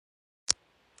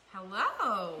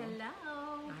Hello.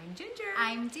 Hello. I'm Ginger.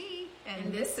 I'm Dee.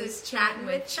 And this is Chatting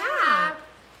with Chap.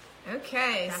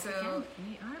 Okay, Back so again.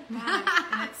 we are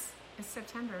back. And it's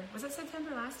September. Was it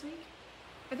September last week?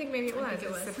 I think maybe it was. I think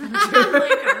it was. September Like,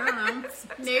 too. I don't know.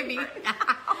 Maybe.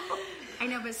 I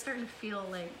know, but it's starting to feel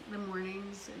like the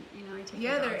mornings, and I take the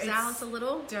dogs out. It's a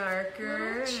little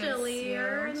darker, a little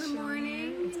chillier in the chillier.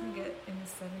 morning. It's gonna get in the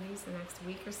 70s the next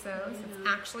week or so. So it's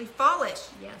actually fallish.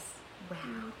 Yes. Wow.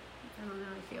 I don't know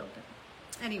how I feel,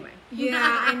 but anyway.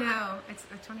 Yeah, I know. It's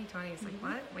 2020. It's like,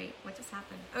 what? Wait, what just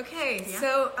happened? Okay, Yeah.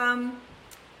 so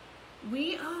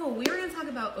we were going to talk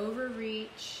about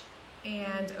overreach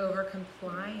and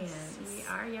overcompliance. Yes,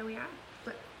 we are.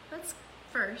 But let's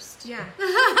first. Yeah.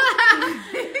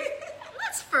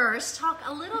 Let's first talk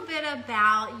a little bit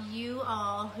about you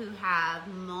all who have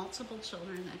multiple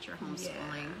children that you're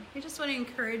homeschooling. Yeah. I just want to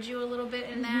encourage you a little bit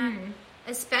in that,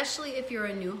 especially if you're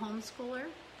a new homeschooler.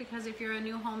 Because if you're a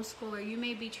new homeschooler, you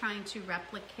may be trying to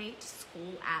replicate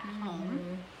school at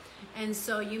home. And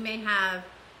so you may have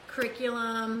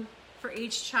curriculum for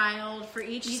each child, for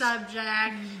each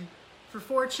subject, for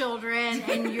 4 children,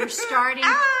 and you're starting,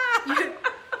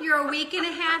 you're a week and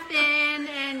a half in,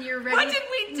 and you're ready. What did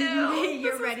we do?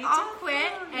 You're This ready is to awful.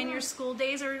 quit, and your school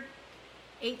days are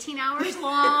 18 hours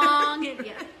long. And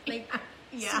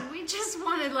So we just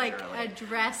want to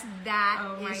address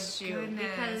that issue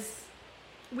because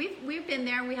we've been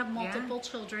there. We have multiple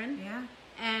children,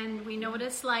 and we know what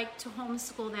it's like to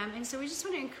homeschool them. And so we just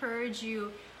want to encourage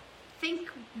you, think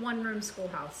one-room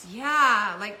schoolhouse.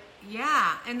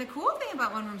 And the cool thing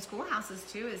about one-room schoolhouses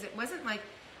too is it wasn't like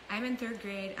I'm in 3rd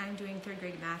grade, I'm doing 3rd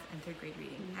grade math and 3rd grade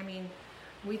reading. I mean,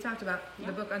 we talked about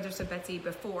the book Understood Betsy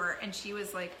before, and she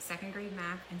was like 2nd grade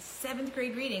math and 7th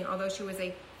grade reading, although she was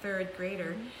a 3rd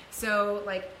grader. So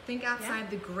think outside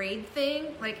the grade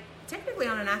thing. Technically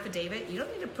on an affidavit, you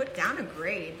don't need to put down a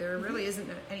grade. There really isn't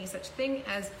any such thing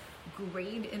as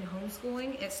grade in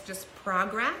homeschooling. It's just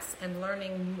progress and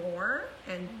learning more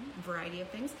and variety of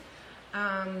things.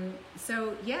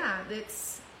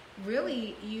 It's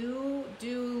really, you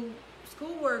do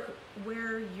schoolwork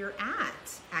where you're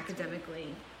at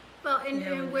academically. Well,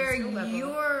 and where skill level.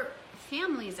 your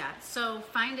family's at. So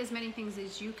find as many things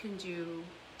as you can do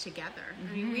together.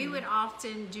 I mean, we would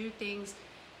often do things.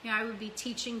 I would be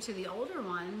teaching to the older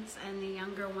ones, and the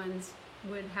younger ones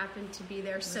would happen to be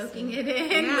there soaking it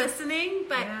in, listening,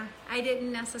 but I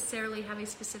didn't necessarily have a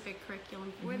specific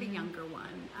curriculum for the younger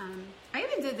one. I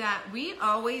even did that. We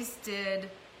always did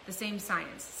the same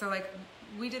science. So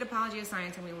we did Apology of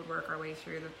Science, and we would work our way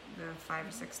through the 5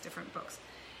 or 6 different books.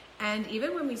 And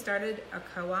even when we started a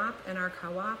co-op, and our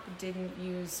co-op didn't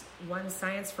use one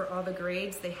science for all the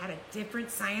grades, they had a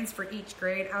different science for each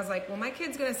grade. I was like, well, my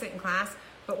kid's going to sit in class,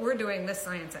 but we're doing this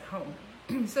science at home.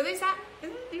 So they sat,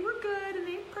 and they were good, and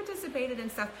they participated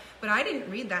and stuff, but I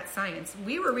didn't read that science.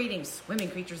 We were reading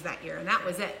Swimming Creatures that year, and that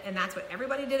was it. And that's what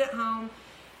everybody did at home.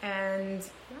 And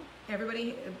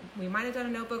everybody, we might have done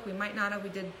a notebook, we might not have, we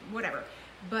did whatever.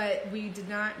 But we did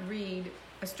not read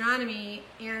astronomy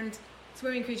and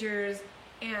Swimming Creatures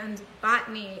and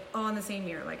botany all in the same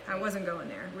year. I wasn't going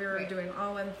there. We were doing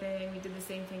all one thing. We did the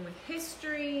same thing with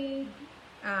history.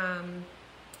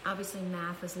 Obviously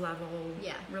math is level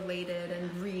related,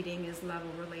 and reading is level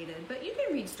related. But you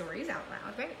can read stories out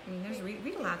loud. Right. I mean, there's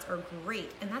read-alouds are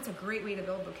great, and that's a great way to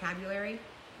build vocabulary.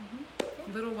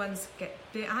 Little ones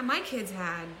my kids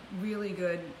had really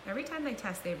good, every time they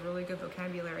test, they have really good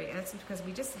vocabulary. And it's because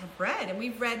we just have read, and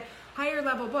we've read higher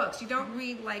level books. You don't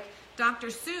read Dr.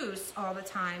 Seuss all the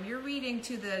time. You're reading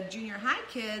to the junior high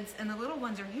kids, and the little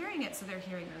ones are hearing it, so they're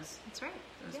hearing those. That's right.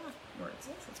 Those words.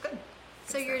 Yes, it's good.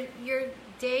 So your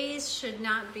days should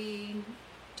not be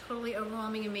totally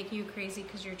overwhelming and making you crazy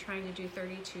because you're trying to do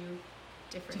 32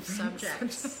 different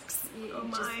subjects. Oh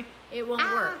my! It won't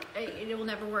work. It will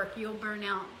never work. You'll burn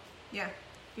out. Yeah.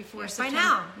 Before By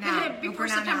September. now. Before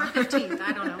September 15th.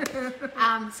 I don't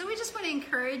know. So we just want to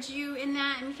encourage you in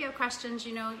that. And if you have questions,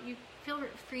 you feel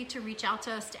free to reach out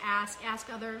to us to ask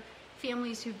other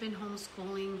families who've been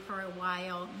homeschooling for a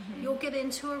while. You'll get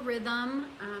into a rhythm.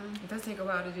 It does take a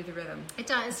while to do the rhythm. It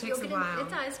does. It takes a while. It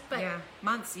does, but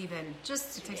months even.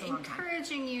 Just it takes a long time.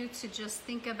 Encouraging you to just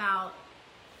think about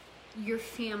your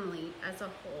family as a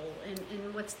whole and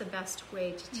what's the best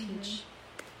way to teach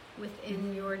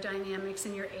within your dynamics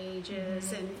and your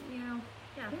ages, and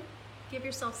give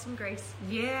yourself some grace.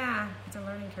 Yeah, it's a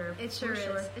learning curve. It sure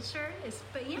is. It sure is.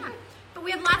 But but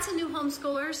we have lots of new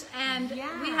homeschoolers, and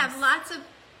we have lots of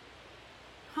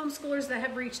homeschoolers that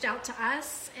have reached out to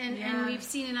us, and we've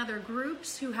seen in other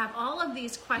groups who have all of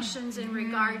these questions in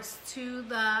regards to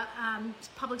the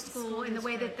public school and the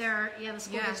way that they're, the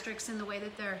school districts and the way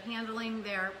that they're handling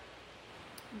their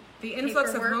the influx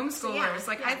of paperwork. homeschoolers.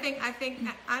 I think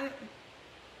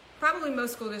probably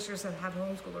most school districts have had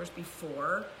homeschoolers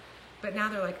before, but now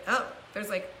they're like, oh, there's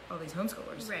like all these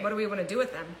homeschoolers. Right. What do we want to do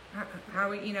with them? How are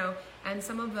we, and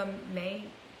some of them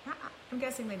I'm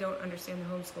guessing they don't understand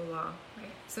the homeschool law. Right.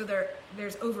 So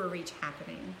there's overreach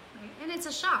happening. Right. And it's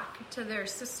a shock to their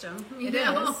system. It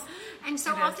is. And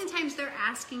so It is. oftentimes they're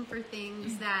asking for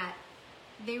things that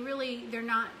they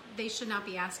should not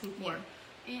be asking for. Yeah.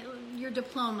 Your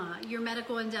diploma, your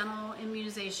medical and dental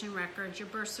immunization records, your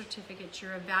birth certificate,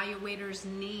 your evaluator's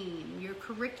name, your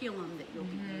curriculum that you'll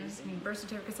be using. Birth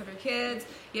certificates of your kids,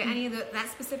 any of that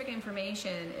specific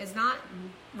information is not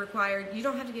required. You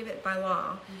don't have to give it by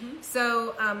law.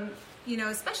 So,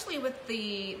 especially with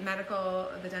the medical,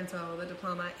 the dental, the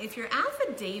diploma, if your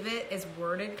affidavit is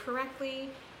worded correctly,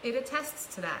 it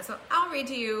attests to that. So I'll read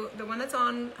to you the one that's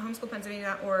on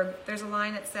homeschoolpennsylvania.org. There's a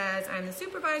line that says, I'm the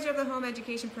supervisor of the home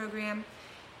education program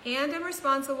and am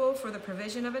responsible for the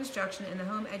provision of instruction in the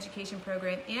home education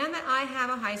program, and that I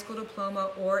have a high school diploma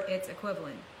or its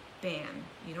equivalent. Bam.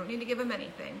 You don't need to give them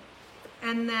anything.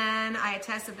 And then I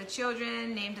attest that the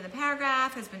children named in the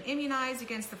paragraph has been immunized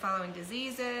against the following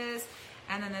diseases.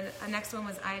 And then the next one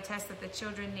was, I attest that the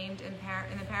children named in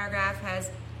the paragraph has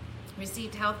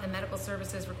received health and medical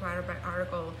services required by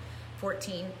Article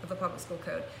 14 of the Public School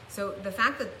Code. So the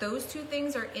fact that those two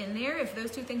things are in there, if those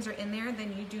two things are in there,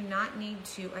 then you do not need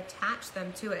to attach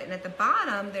them to it. And at the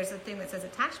bottom, there's a thing that says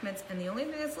attachments, and the only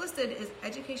thing that's listed is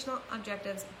educational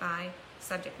objectives by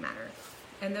subject matter.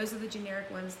 And those are the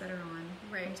generic ones that are on.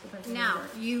 Right. Now,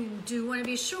 you do want to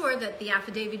be sure that the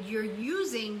affidavit you're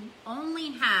using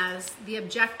only has the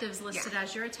objectives listed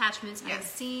as your attachments. I've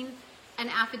seen an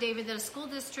affidavit that a school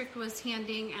district was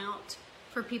handing out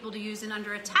for people to use, and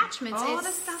under attachments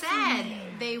it said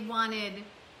they wanted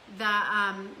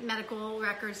the medical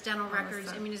records, dental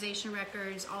records, immunization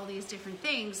records, all these different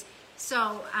things.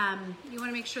 So you want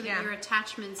to make sure that your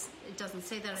attachments, it doesn't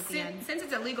say that at the end. Since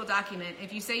it's a legal document,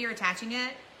 if you say you're attaching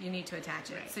it, you need to attach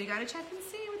it. Right. So you got to check and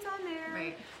see what's on there.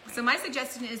 Right. So my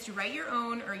suggestion is to write your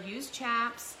own or use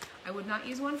CHAPS. I would not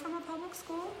use one from a public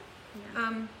school.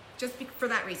 Yeah. Just for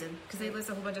that reason, because they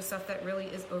list a whole bunch of stuff that really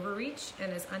is overreach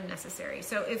and is unnecessary.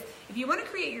 So if you want to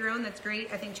create your own, that's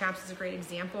great. I think CHAPS is a great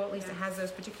example. At least it has those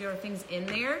particular things in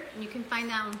there. You can find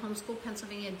that on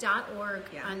homeschoolpennsylvania.org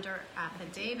under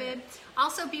affidavit.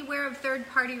 Also, beware of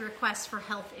third-party requests for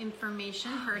health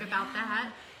information. Heard about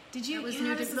that? Did you? It was you new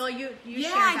notice- to, well, you yeah,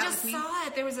 shared that I just with me. saw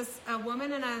it. There was a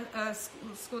woman in a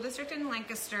school district in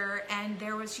Lancaster, and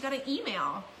she got an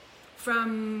email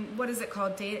from, what is it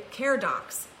called? Care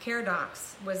Docs. Care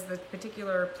Docs was the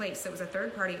particular place. It was a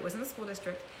third party. It wasn't a school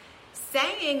district.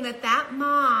 Saying that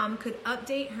mom could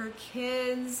update her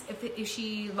kids, if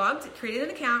she created an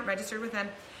account, registered with them,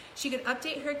 she could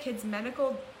update her kids'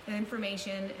 medical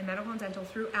information and medical and dental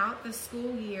throughout the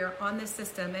school year on this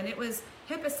system. And it was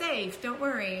HIPAA safe. Don't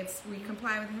worry. We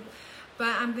comply with HIPAA.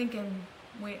 But I'm thinking,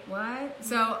 wait, what?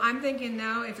 So I'm thinking,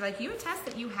 no, if you attest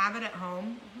that you have it at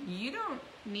home, you don't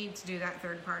need to do that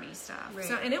third party stuff. Right.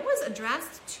 So, and it was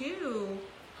addressed to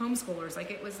homeschoolers.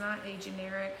 It was not a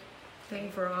generic thing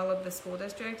for all of the school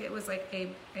district. It was like a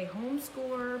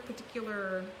homeschooler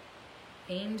particular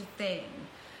aimed thing.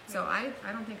 So I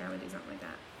don't think I would do something like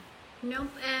that.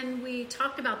 Nope, and we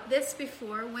talked about this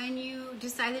before. When you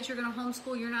decide that you're going to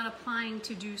homeschool, you're not applying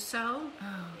to do so.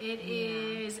 It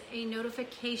is a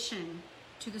notification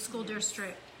to the school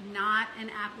district, not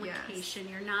an application.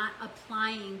 You're not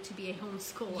applying to be a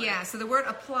homeschooler. Yeah, so the word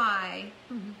apply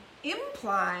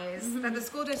implies that the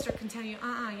school district can tell you,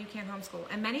 you can't homeschool.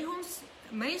 And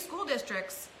many school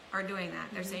districts are doing that.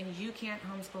 They're saying, you can't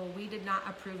homeschool. We did not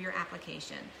approve your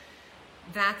application.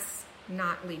 That's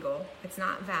not legal. It's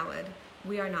not valid.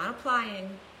 We are not applying.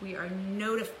 We are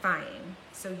notifying.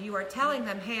 So you are telling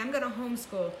them, hey, I'm going to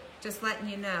homeschool, just letting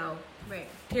you know. Right.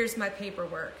 Here's my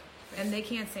paperwork. And they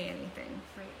can't say anything.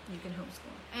 Right. You can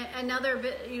homeschool. Another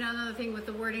bit, another thing with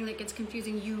the wording that gets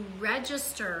confusing, you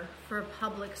register for a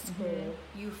public school.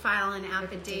 You file an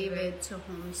affidavit to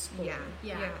homeschool.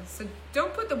 Yeah. So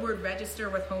don't put the word register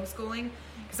with homeschooling,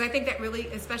 because I think that really,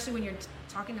 especially when you're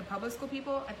talking to public school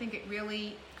people, I think it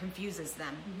really confuses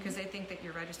them, because they think that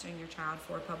you're registering your child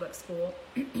for a public school.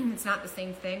 It's not the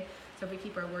same thing. So if we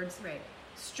keep our words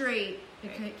straight,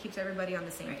 it keeps everybody on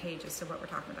the same page as to what we're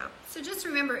talking about. So just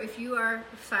remember, if you are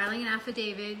filing an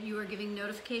affidavit, you are giving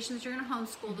notification that you're going to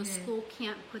homeschool. The school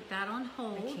can't put that on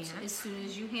hold as soon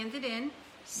as you hand it in.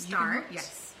 start.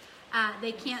 Yes.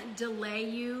 They can't delay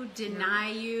you,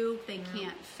 deny you. They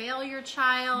can't fail your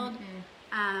child.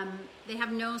 They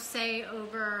have no say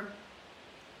over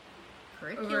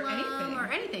curriculum or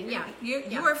anything. Yeah.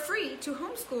 You are free to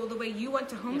homeschool the way you want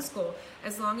to homeschool,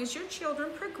 as long as your children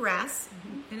progress.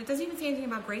 And it doesn't even say anything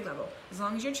about grade level. As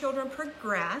long as your children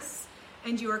progress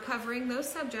and you are covering those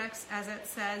subjects as it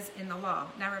says in the law.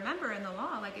 Now remember, in the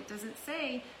law, like, it doesn't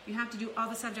say you have to do all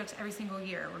the subjects every single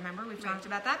year. Remember, we've talked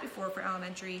about that before for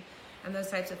elementary and those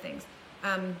types of things.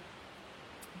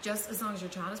 Just as long as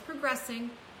your child is progressing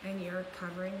and you're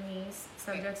covering these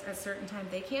subjects at certain time,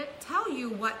 they can't tell you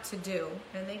what to do,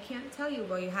 and they can't tell you,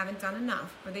 well, you haven't done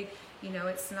enough, or they,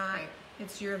 it's not,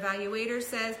 it's your evaluator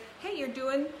says, hey, you're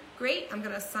doing great, I'm going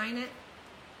to assign it.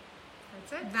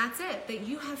 That's it. That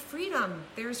you have freedom.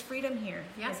 There's freedom here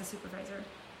as a supervisor.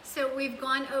 So we've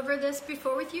gone over this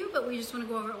before with you, but we just want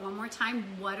to go over it one more time.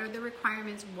 What are the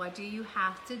requirements? What do you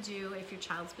have to do if your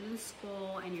child's been in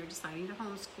school and you're deciding to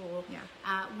homeschool?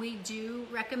 Yeah. We do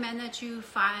recommend that you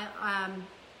file,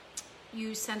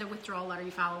 you send a withdrawal letter.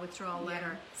 You file a withdrawal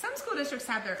letter. Some school districts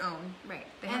have their own. Right.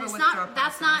 They have and a it's withdrawal not,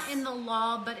 that's process. not in the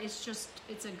law, but it's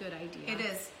a good idea. It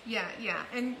is. Yeah.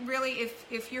 And really,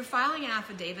 if you're filing an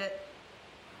affidavit,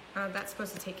 that's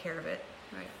supposed to take care of it.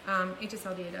 Right.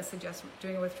 HSLDA does suggest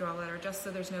doing a withdrawal letter just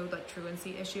so there's no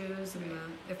truancy issues, and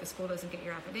if the school doesn't get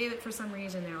your affidavit for some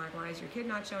reason, they're like, why is your kid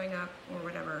not showing up, or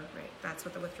whatever. Right. That's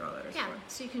what the withdrawal letter is for.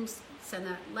 So you can send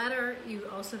that letter. You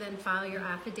also then file your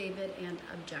affidavit and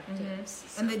objectives.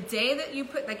 So. And the day that you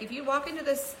put, if you walk into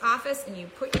this office and you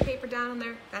put your paper down on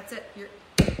there, that's it.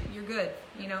 You're good.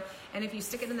 And if you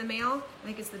stick it in the mail, I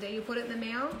think it's the day you put it in the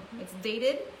mail. It's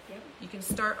dated. Yep. You can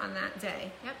start on that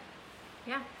day. Yep.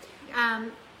 Yeah.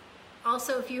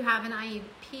 Also, if you have an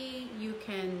IEP, you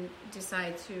can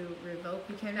decide to revoke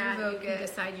that. You can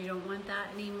decide you don't want that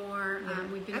anymore. Yeah.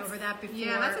 We've been over that before.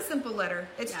 Yeah, that's a simple letter.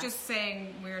 It's just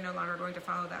saying we're no longer going to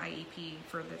follow the IEP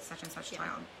for the such and such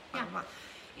child. Blah, blah, blah.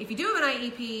 If you do have an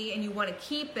IEP and you want to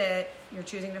keep it, you're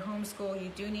choosing to homeschool,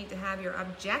 you do need to have your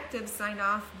objectives signed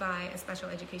off by a special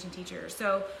education teacher.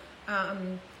 So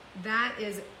that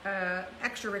is an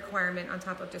extra requirement on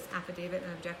top of just affidavit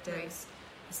and objectives. Right.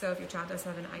 So if your child does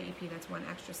have an IEP, that's one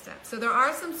extra step. So there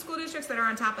are some school districts that are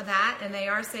on top of that, and they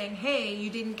are saying, hey, you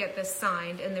didn't get this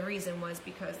signed, and the reason was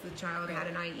because the child had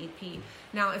an IEP.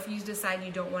 Now, if you decide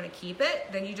you don't want to keep it,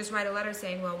 then you just write a letter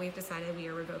saying, well, we've decided we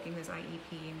are revoking this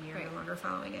IEP, and we are no longer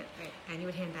following it. Right. And you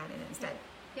would hand that in instead.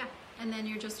 Yeah. And then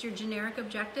your generic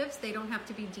objectives. They don't have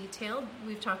to be detailed.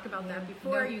 We've talked about that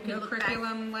before. You can look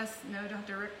curriculum less. No,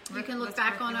 Dr. You can look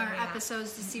back on our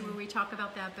episodes to see where we talk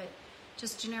about that, but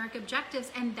just generic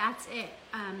objectives, and that's it.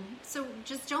 So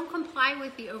just don't comply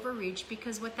with the overreach,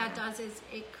 because what that does is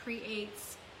it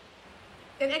creates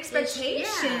an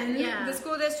expectation. The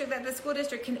school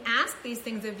district can ask these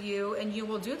things of you, and you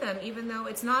will do them, even though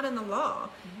it's not in the law.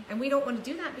 And we don't want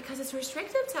to do that because it's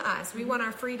restrictive to us. We want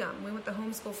our freedom. We want the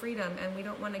homeschool freedom, and we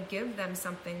don't want to give them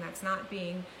something that's not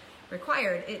being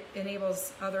required. It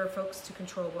enables other folks to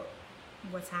control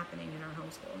what's happening in our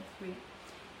homeschool. Right.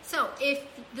 So if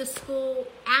the school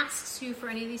asks you for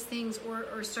any of these things,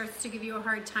 or starts to give you a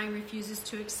hard time, refuses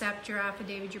to accept your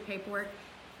affidavit, your paperwork,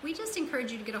 we just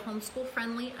encourage you to get a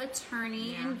homeschool-friendly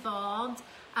attorney involved.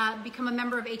 Become a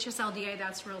member of HSLDA.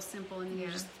 That's real simple. And you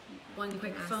just one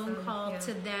quick phone call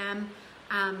to them.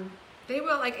 They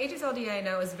will, HSLDA, I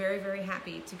know, is very, very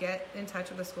happy to get in touch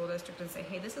with the school district and say,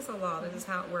 hey, this is a law. This is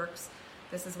how it works.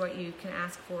 This is what you can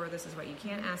ask for. This is what you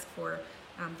can't ask for.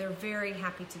 They're very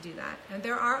happy to do that. And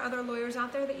there are other lawyers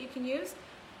out there that you can use.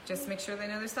 Just make sure they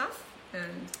know their stuff.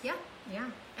 And yeah.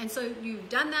 And so you've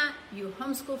done that. You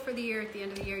homeschool for the year. At the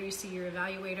end of the year, you see your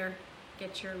evaluator.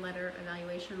 Get your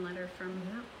evaluation letter from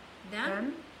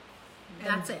them.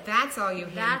 That's it. That's all you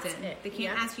hand in. It. They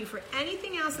can't ask you for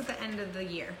anything else at the end of the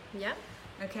year. Yep.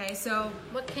 Okay, so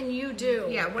what can you do?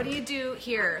 Yeah, what do you do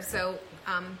here? So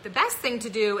the best thing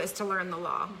to do is to learn the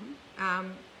law.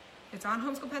 It's on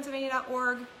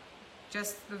homeschoolpennsylvania.org,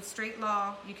 just the straight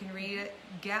law. You can read it,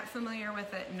 get familiar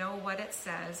with it, know what it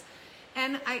says.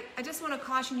 And I just want to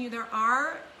caution you, there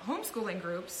are homeschooling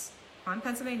groups on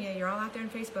Pennsylvania. You're all out there on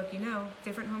Facebook,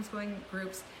 different homeschooling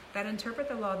groups that interpret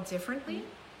the law differently.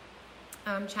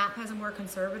 CHAP has a more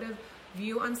conservative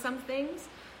view on some things.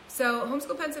 So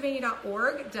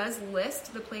homeschoolpennsylvania.org does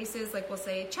list the places, we'll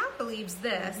say, CHAP believes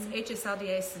this,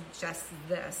 HSLDA suggests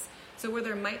this. So where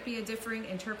there might be a differing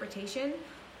interpretation,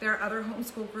 there are other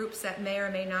homeschool groups that may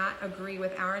or may not agree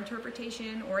with our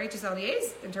interpretation, or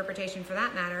HSLDA's interpretation for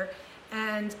that matter.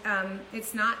 And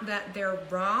it's not that they're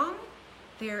wrong,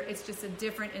 it's just a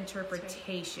different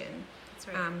interpretation.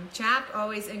 That's right. CHAP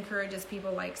always encourages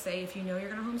people, like, say, if you know you're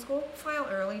going to homeschool, file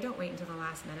early. Don't wait until the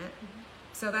last minute.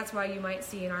 So that's why you might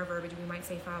see in our verbiage, we might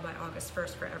say file by August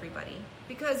 1st for everybody.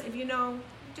 Because if you know,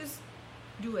 just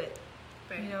do it.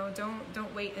 Right. You know,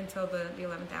 don't wait until the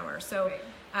 11th hour. So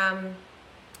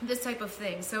this type of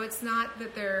thing. So it's not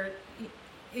that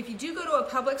if you do go to a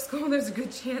public school, there is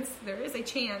a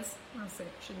chance,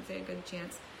 shouldn't say a good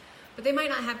chance, but they might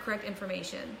not have correct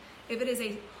information. If it is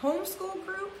a homeschool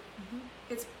group,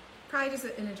 it's probably just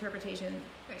an interpretation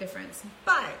difference.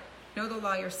 But know the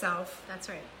law yourself. That's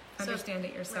right. Understand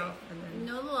it yourself. Right. And then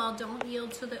know the law. Don't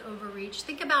yield to the overreach.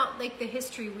 Think about like the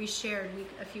history we shared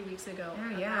a few weeks ago.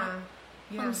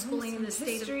 Homeschooling in the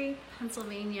state of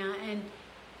Pennsylvania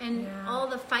and all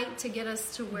the fight to get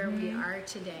us to where we are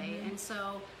today. And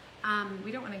so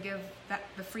we don't want to give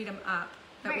the freedom up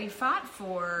that we fought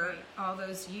for all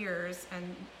those years,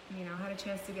 and had a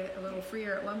chance to get it a little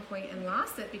freer at one point and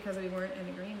lost it because we weren't in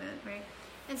agreement. Right.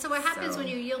 And so what happens when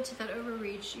you yield to that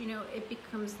overreach, it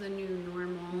becomes the new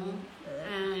normal,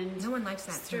 and no one likes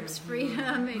that. Strips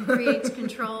freedom and creates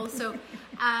control. So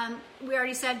we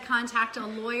already said contact a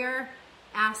lawyer,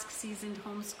 ask seasoned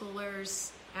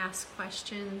homeschoolers, ask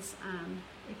questions.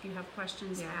 If you have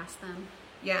questions, ask them.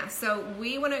 Yeah, so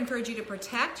we want to encourage you to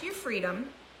protect your freedom,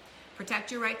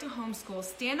 protect your right to homeschool,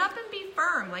 stand up and be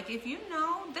firm. Like, if you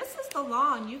know this is the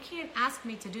law and you can't ask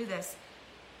me to do this,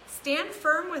 stand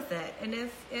firm with it. And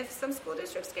if some school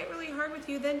districts get really hard with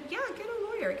you, then get a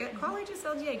lawyer, call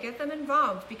HSLDA, get them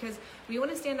involved, because we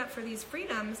want to stand up for these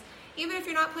freedoms. Even if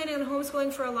you're not planning on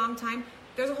homeschooling for a long time,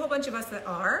 there's a whole bunch of us that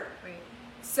are. Right.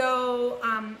 So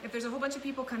if there's a whole bunch of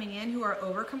people coming in who are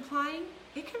over complying,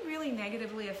 it can really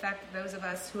negatively affect those of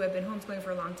us who have been homeschooling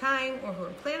for a long time or who are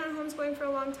planning on homeschooling for a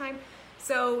long time.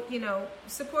 So,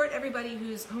 support everybody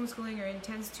who's homeschooling or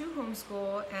intends to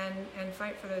homeschool and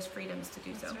fight for those freedoms to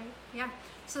do so. That's right. Yeah.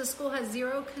 So the school has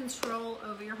zero control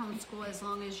over your homeschool as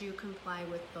long as you comply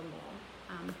with the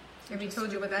law. And we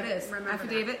told you what that is.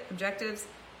 Affidavit, objectives,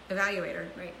 evaluator.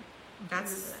 Right.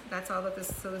 That's all that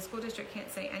so the school district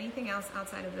can't say anything else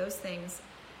outside of those things.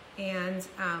 And,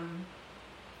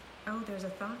 there's a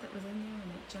thought that was in there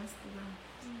and it just left.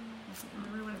 I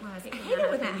don't remember what it was. I hate it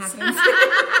when that happens.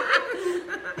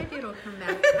 Maybe it'll come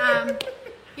back.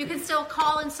 You can still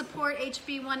call and support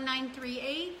HB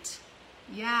 1938.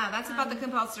 Yeah, that's about the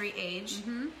compulsory age.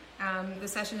 The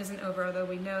session isn't over, although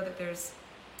we know that there's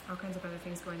all kinds of other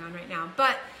things going on right now.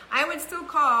 But I would still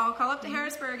call up to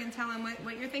Harrisburg and tell them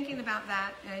what you're thinking about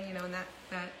that, and that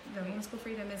the homeschool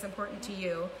freedom is important to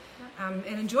you, and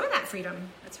enjoy that freedom.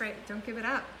 That's right. Don't give it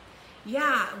up.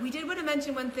 Yeah, we did want to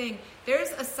mention one thing.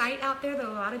 There's a site out there that a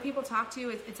lot of people talk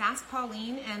to. It's Ask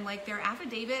Pauline, and like their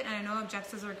affidavit, and I know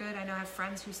objectives are good. I know I have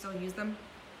friends who still use them.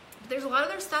 But there's a lot of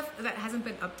their stuff that hasn't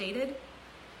been updated.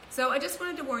 So I just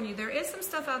wanted to warn you, there is some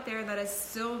stuff out there that is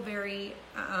still very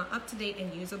up-to-date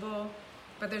and usable,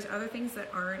 but there's other things that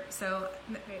aren't. So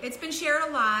it's been shared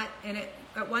a lot, and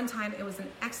at one time it was an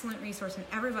excellent resource, and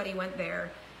everybody went there.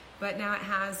 But now it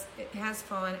has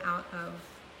fallen out of,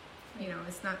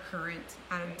 it's not current,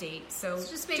 out of date. So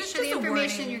just make sure the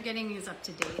information you're getting is up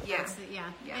to date. Yeah.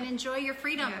 And enjoy your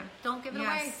freedom. Yeah. Don't give it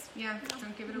away. Yeah,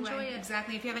 don't give it Enjoy away. it.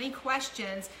 Exactly. If you have any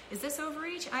questions, is this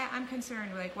overreach? I'm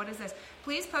concerned. Like, what is this?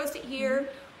 Please post it here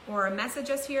or message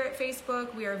us here at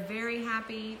Facebook. We are very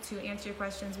happy to answer your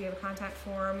questions. We have a contact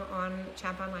form on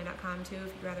chaponline.com too,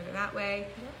 if you'd rather go that way.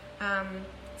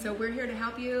 So we're here to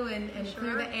help you and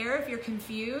clear the air if you're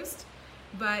confused.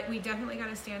 But we definitely got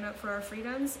to stand up for our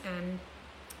freedoms and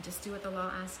just do what the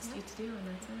law asks you to do, and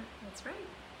that's it. That's right.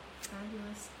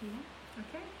 Fabulous. Yeah.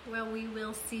 Okay. Well, we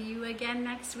will see you again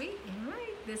next week. All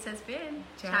right. This has been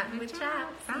Chatting with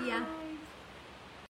Chap. Chap. See ya. Bye.